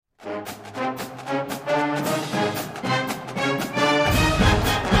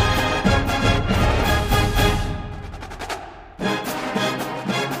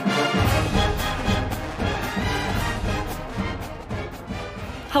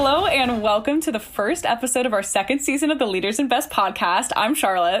Hello and welcome to the first episode of our second season of the Leaders in Best podcast. I'm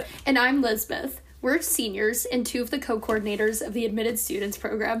Charlotte. And I'm Lisbeth. We're seniors and two of the co-coordinators of the Admitted Students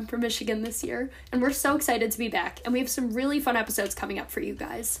program for Michigan this year, and we're so excited to be back, and we have some really fun episodes coming up for you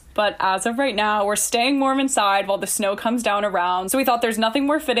guys. But as of right now, we're staying warm inside while the snow comes down around, so we thought there's nothing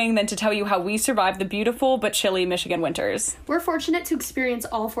more fitting than to tell you how we survived the beautiful but chilly Michigan winters. We're fortunate to experience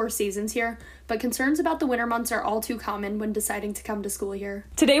all 4 seasons here, but concerns about the winter months are all too common when deciding to come to school here.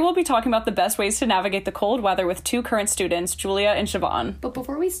 Today we'll be talking about the best ways to navigate the cold weather with 2 current students, Julia and Siobhan. But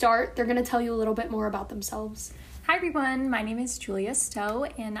before we start, they're going to tell you a little bit more about themselves. Hi everyone, my name is Julia Stowe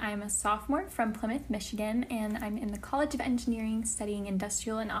and I'm a sophomore from Plymouth, Michigan, and I'm in the College of Engineering studying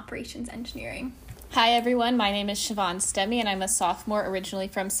Industrial and Operations Engineering. Hi everyone, my name is Siobhan Stemme and I'm a sophomore originally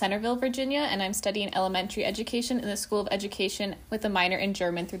from Centerville, Virginia, and I'm studying elementary education in the School of Education with a minor in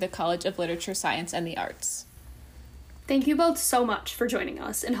German through the College of Literature, Science, and the Arts. Thank you both so much for joining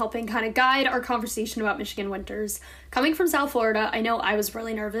us and helping kind of guide our conversation about Michigan winters. Coming from South Florida, I know I was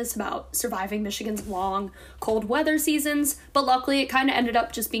really nervous about surviving Michigan's long, cold weather seasons, but luckily it kind of ended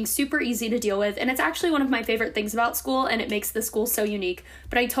up just being super easy to deal with, and it's actually one of my favorite things about school, and it makes the school so unique,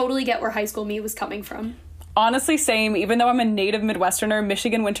 but I totally get where high school me was coming from. Honestly, same. Even though I'm a native Midwesterner,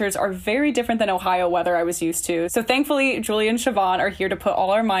 Michigan winters are very different than Ohio weather I was used to. So thankfully, Julia and Siobhan are here to put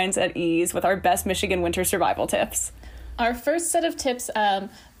all our minds at ease with our best Michigan winter survival tips. Our first set of tips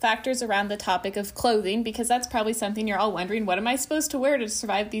factors around the topic of clothing, because that's probably something you're all wondering, what am I supposed to wear to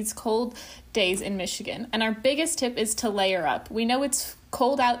survive these cold days in Michigan? And our biggest tip is to layer up. We know it's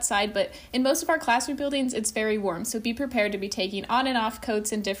cold outside, but in most of our classroom buildings, it's very warm. So be prepared to be taking on and off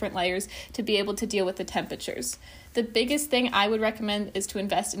coats in different layers to be able to deal with the temperatures. The biggest thing I would recommend is to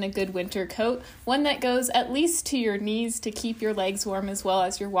invest in a good winter coat, one that goes at least to your knees to keep your legs warm as well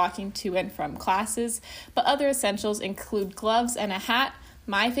as you're walking to and from classes. But other essentials include gloves and a hat.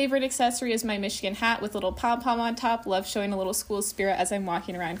 My favorite accessory is my Michigan hat with a little pom-pom on top. Love showing a little school spirit as I'm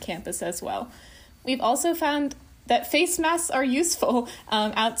walking around campus as well. We've also found that face masks are useful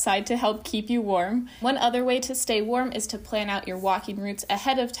outside to help keep you warm. One other way to stay warm is to plan out your walking routes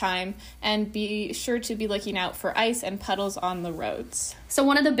ahead of time and be sure to be looking out for ice and puddles on the roads. So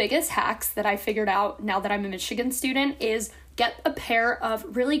one of the biggest hacks that I figured out now that I'm a Michigan student is get a pair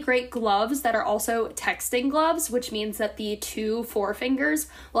of really great gloves that are also texting gloves, which means that the 2 forefingers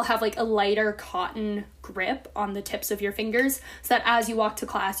will have like a lighter cotton grip on the tips of your fingers so that as you walk to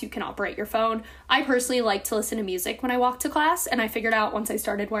class, you can operate your phone. I personally like to listen to music when I walk to class, and I figured out once I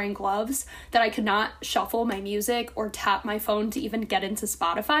started wearing gloves that I could not shuffle my music or tap my phone to even get into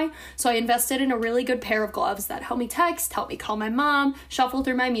Spotify. So I invested in a really good pair of gloves that help me text, help me call my mom, shuffle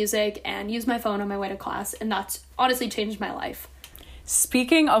through my music, and use my phone on my way to class, and that's honestly changed my life.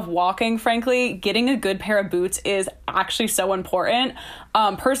 Speaking of walking, frankly, getting a good pair of boots is actually so important.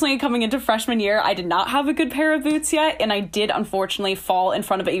 Personally, coming into freshman year, I did not have a good pair of boots yet, and I did unfortunately fall in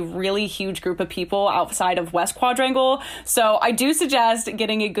front of a really huge group of people outside of West Quadrangle. So I do suggest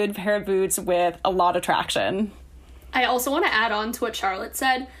getting a good pair of boots with a lot of traction. I also want to add on to what Charlotte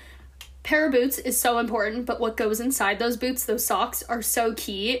said. Pair of boots is so important, but what goes inside those boots, those socks, are so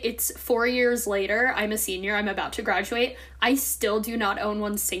key. It's 4 years later. I'm a senior. I'm about to graduate. I still do not own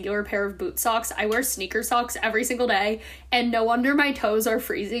one singular pair of boot socks. I wear sneaker socks every single day, and no wonder my toes are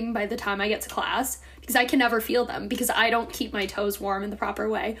freezing by the time I get to class, because I can never feel them because I don't keep my toes warm in the proper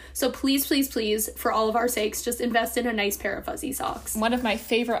way. So please, please, please, for all of our sakes, just invest in a nice pair of fuzzy socks. One of my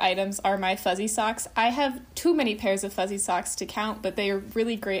favorite items are my fuzzy socks. I have too many pairs of fuzzy socks to count, but they are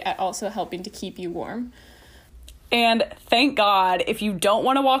really great at also helping to keep you warm. And thank God, if you don't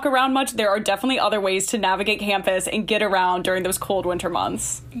want to walk around much, there are definitely other ways to navigate campus and get around during those cold winter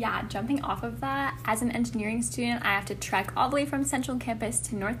months. Yeah, jumping off of that, as an engineering student, I have to trek all the way from Central Campus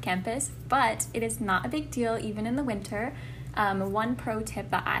to North Campus, but it is not a big deal even in the winter. One pro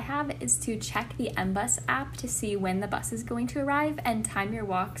tip that I have is to check the MBus app to see when the bus is going to arrive and time your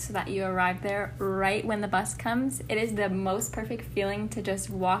walk so that you arrive there right when the bus comes. It is the most perfect feeling to just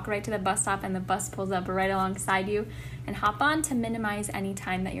walk right to the bus stop and the bus pulls up right alongside you and hop on to minimize any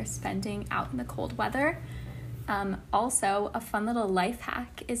time that you're spending out in the cold weather. Also, a fun little life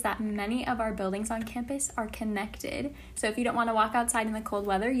hack is that many of our buildings on campus are connected. So if you don't want to walk outside in the cold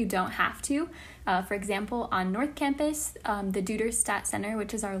weather, you don't have to. For example, on North Campus, the Deuter Stat Center,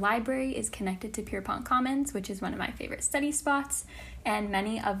 which is our library, is connected to Pierpont Commons, which is one of my favorite study spots. And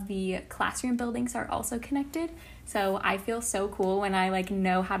many of the classroom buildings are also connected. So I feel so cool when I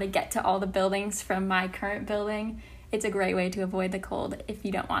know how to get to all the buildings from my current building. It's a great way to avoid the cold if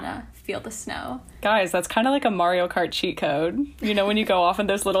you don't want to feel the snow. Guys, that's kind of like a Mario Kart cheat code. You know, when you go off in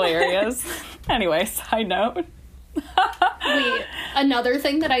those little areas. Anyway, side note. Another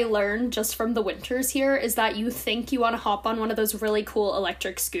thing that I learned just from the winters here is that you think you want to hop on one of those really cool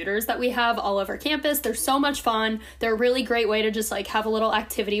electric scooters that we have all over campus. They're so much fun. They're a really great way to just like have a little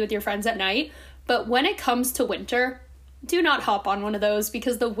activity with your friends at night. But when it comes to winter, do not hop on one of those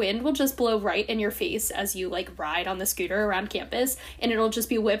because the wind will just blow right in your face as you like ride on the scooter around campus, and it'll just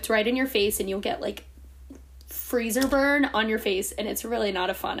be whipped right in your face and you'll get like freezer burn on your face, and it's really not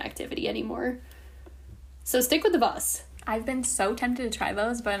a fun activity anymore. So stick with the bus. I've been so tempted to try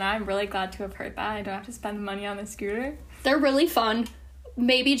those, but I'm really glad to have heard that. I don't have to spend the money on the scooter. They're really fun.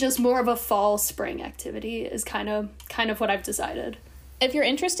 Maybe just more of a fall spring activity is kind of what I've decided. If you're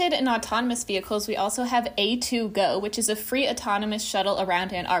interested in autonomous vehicles, we also have A2Go, which is a free autonomous shuttle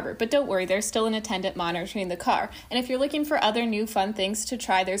around Ann Arbor. But don't worry, there's still an attendant monitoring the car. And if you're looking for other new fun things to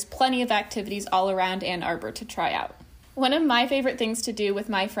try, there's plenty of activities all around Ann Arbor to try out. One of my favorite things to do with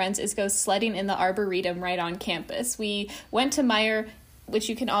my friends is go sledding in the Arboretum right on campus. We went to Meyer, which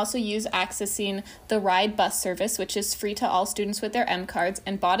you can also use accessing the Ride bus service, which is free to all students with their M cards,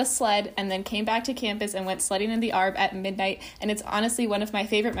 and bought a sled and then came back to campus and went sledding in the Arb at midnight, and it's honestly one of my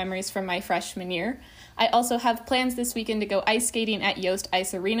favorite memories from my freshman year. I also have plans this weekend to go ice skating at Yost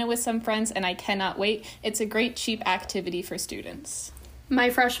Ice Arena with some friends, and I cannot wait. It's a great cheap activity for students. My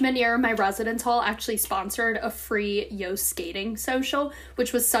freshman year, my residence hall actually sponsored a free Yost skating social,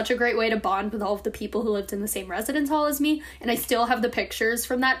 which was such a great way to bond with all of the people who lived in the same residence hall as me, and I still have the pictures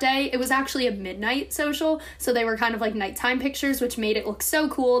from that day. It was actually a midnight social, so they were kind of like nighttime pictures, which made it look so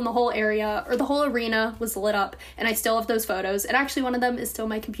cool, and the whole area, or the whole arena, was lit up, and I still have those photos, and actually one of them is still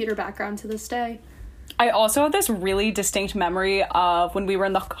my computer background to this day. I also have this really distinct memory of when we were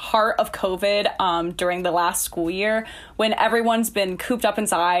in the heart of COVID during the last school year, when everyone's been cooped up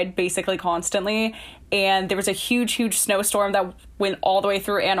inside basically constantly, and there was a huge snowstorm that went all the way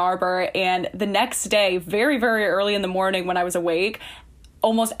through Ann Arbor, and the next day, very, very early in the morning when I was awake,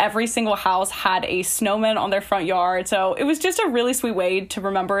 almost every single house had a snowman on their front yard. So it was just a really sweet way to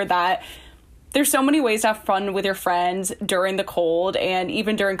remember that there's so many ways to have fun with your friends during the cold, and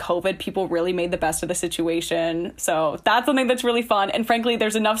even during COVID, people really made the best of the situation. So that's something that's really fun. And frankly,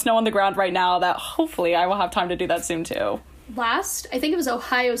 there's enough snow on the ground right now that hopefully I will have time to do that soon too. Last, I think it was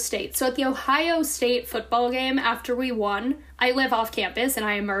Ohio State. So at the Ohio State football game, after we won, I live off campus and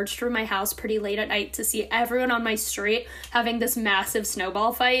I emerged from my house pretty late at night to see everyone on my street having this massive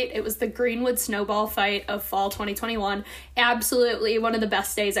snowball fight. It was the Greenwood Snowball Fight of fall 2021. Absolutely one of the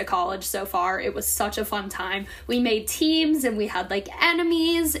best days at college so far. It was such a fun time. We made teams and we had like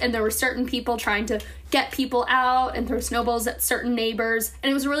enemies, and there were certain people trying to get people out and throw snowballs at certain neighbors,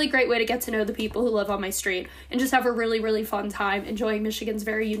 and it was a really great way to get to know the people who live on my street and just have a really fun time enjoying Michigan's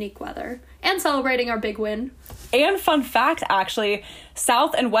very unique weather and celebrating our big win. And fun fact, actually,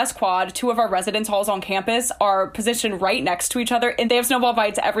 South and West Quad, two of our residence halls on campus, are positioned right next to each other, and they have snowball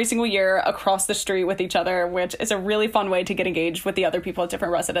fights every single year across the street with each other, which is a really fun way to get engaged with the other people at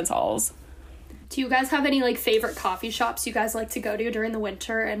different residence halls. Do you guys have any like favorite coffee shops you guys like to go to during the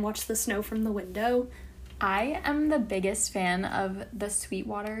winter and watch the snow from the window? I am the biggest fan of the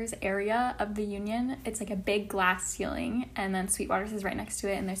Sweetwater's area of the Union. It's like a big glass ceiling, and then Sweetwater's is right next to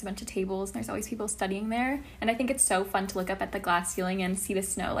it, and there's a bunch of tables, and there's always people studying there. And I think it's so fun to look up at the glass ceiling and see the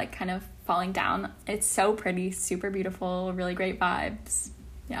snow like kind of falling down. It's so pretty, super beautiful, really great vibes.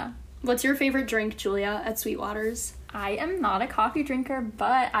 Yeah. What's your favorite drink, Julia, at Sweetwater's? I am not a coffee drinker,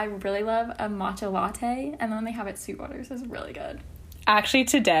 but I really love a matcha latte, and then they have it at Sweetwater's. It's really good. Actually,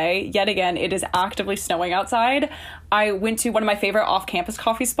 today, yet again, it is actively snowing outside. I went to one of my favorite off-campus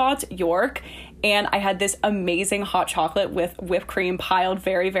coffee spots, York, and I had this amazing hot chocolate with whipped cream piled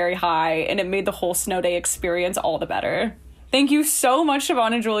very, very high, and it made the whole snow day experience all the better. Thank you so much,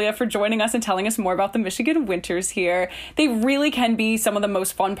 Siobhan and Julia, for joining us and telling us more about the Michigan winters here. They really can be some of the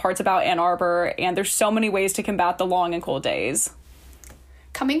most fun parts about Ann Arbor, and there's so many ways to combat the long and cold days.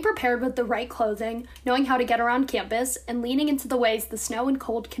 Coming prepared with the right clothing, knowing how to get around campus, and leaning into the ways the snow and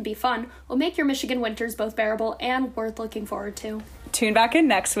cold can be fun will make your Michigan winters both bearable and worth looking forward to. Tune back in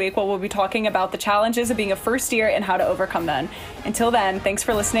next week where we'll be talking about the challenges of being a first year and how to overcome them. Until then, thanks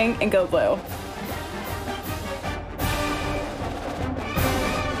for listening, and go Blue.